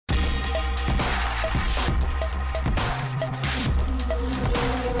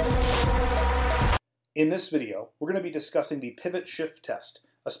In this video, we're going to be discussing the pivot shift test,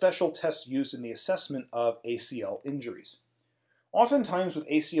 a special test used in the assessment of ACL injuries. Oftentimes with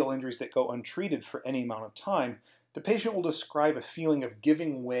ACL injuries that go untreated for any amount of time, the patient will describe a feeling of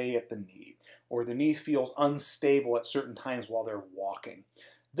giving way at the knee, or the knee feels unstable at certain times while they're walking.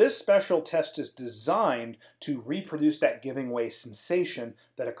 This special test is designed to reproduce that giving way sensation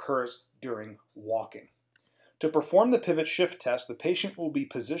that occurs during walking. To perform the pivot shift test, the patient will be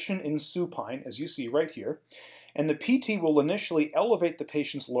positioned in supine, as you see right here, and the PT will initially elevate the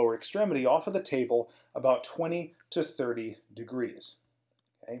patient's lower extremity off of the table about 20 to 30 degrees.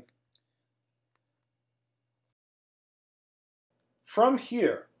 Okay. From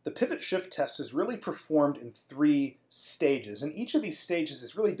here, the pivot shift test is really performed in 3 stages, and each of these stages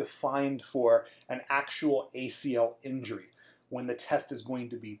is really defined for an actual ACL injury when the test is going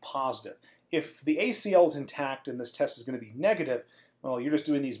to be positive. If the ACL is intact and this test is going to be negative, well, you're just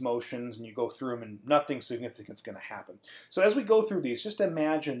doing these motions and you go through them and nothing significant is going to happen. So as we go through these, just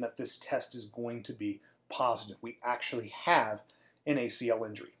imagine that this test is going to be positive. We actually have an ACL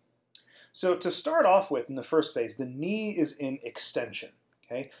injury. So to start off with, in the first phase, the knee is in extension.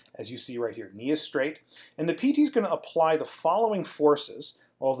 Okay, as you see right here, knee is straight, and the PT is going to apply the following forces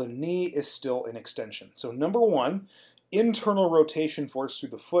while the knee is still in extension. So number 1, internal rotation force through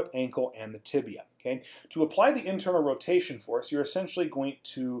the foot, ankle, and the tibia. Okay? To apply the internal rotation force, you're essentially going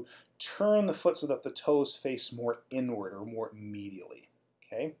to turn the foot so that the toes face more inward or more medially.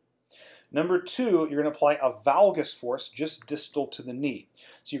 Okay? Number 2, you're going to apply a valgus force just distal to the knee.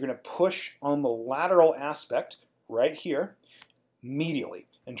 So you're going to push on the lateral aspect right here medially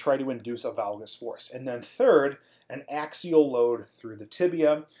and try to induce a valgus force. And then third, an axial load through the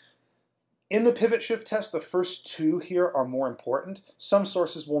tibia. In the pivot shift test, the first 2 here are more important. Some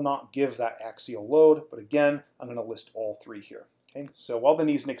sources will not give that axial load, but again, I'm going to list all 3 here. Okay? So while the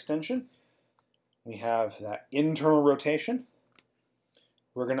knee's in extension, we have that internal rotation.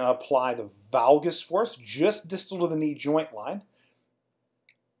 We're going to apply the valgus force just distal to the knee joint line.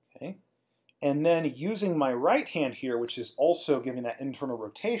 Okay? And then using my right hand here, which is also giving that internal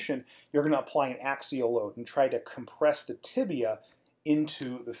rotation, you're going to apply an axial load and try to compress the tibia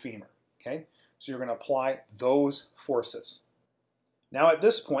into the femur. Okay, so you're going to apply those forces. Now at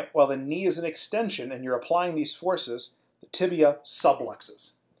this point, while the knee is in extension and you're applying these forces, the tibia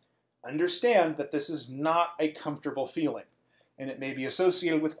subluxes. Understand that this is not a comfortable feeling, and it may be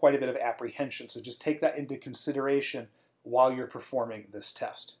associated with quite a bit of apprehension, so just take that into consideration while you're performing this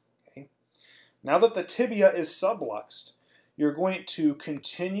test. Okay? Now that the tibia is subluxed, you're going to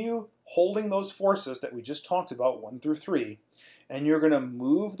continue holding those forces that we just talked about, 1 through 3, and you're going to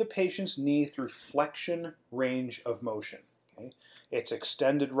move the patient's knee through flexion range of motion. Okay? It's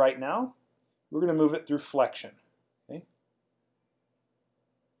extended right now. We're going to move it through flexion. Okay?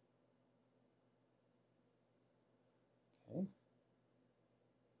 Okay.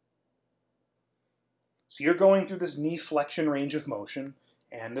 So you're going through this knee flexion range of motion,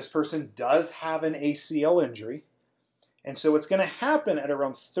 and this person does have an ACL injury. And so what's going to happen at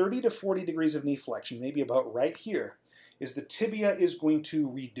around 30 to 40 degrees of knee flexion, maybe about right here, is the tibia is going to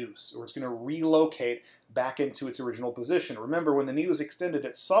reduce, or it's going to relocate back into its original position. Remember, when the knee was extended,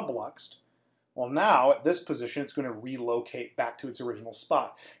 it subluxed. Well, now, at this position, it's going to relocate back to its original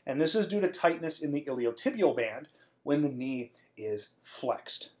spot. And this is due to tightness in the iliotibial band when the knee is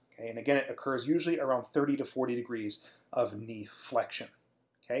flexed. Okay? And again, it occurs usually around 30 to 40 degrees of knee flexion.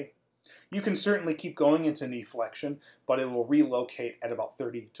 Okay? You can certainly keep going into knee flexion, but it will relocate at about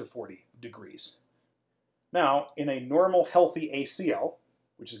 30 to 40 degrees. Now, in a normal, healthy ACL,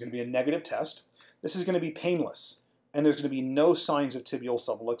 which is going to be a negative test, this is going to be painless, and there's going to be no signs of tibial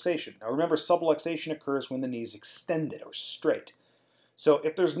subluxation. Now remember, subluxation occurs when the knee is extended or straight. So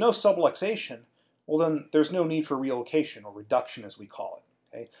if there's no subluxation, well then there's no need for relocation, or reduction as we call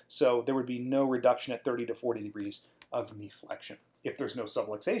it. Okay? So there would be no reduction at 30 to 40 degrees of knee flexion if there's no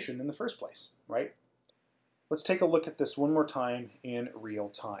subluxation in the first place, right? Let's take a look at this one more time in real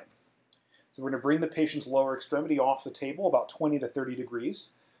time. So we're going to bring the patient's lower extremity off the table about 20 to 30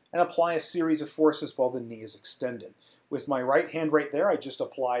 degrees and apply a series of forces while the knee is extended. With my right hand right there, I just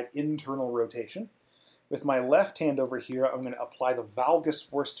applied internal rotation. With my left hand over here, I'm going to apply the valgus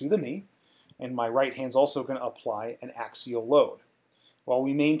force to the knee, and my right hand's also going to apply an axial load. While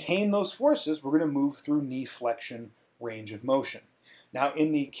we maintain those forces, we're going to move through knee flexion range of motion. Now,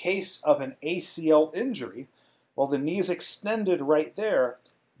 in the case of an ACL injury, while the knee is extended right there,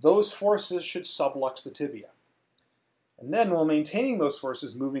 those forces should sublux the tibia. And then while maintaining those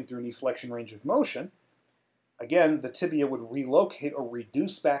forces moving through knee flexion range of motion, again, the tibia would relocate or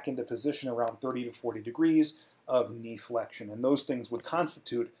reduce back into position around 30 to 40 degrees of knee flexion, and those things would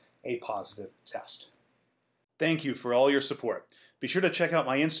constitute a positive test. Thank you for all your support. Be sure to check out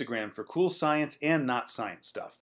my Instagram for cool science and not science stuff.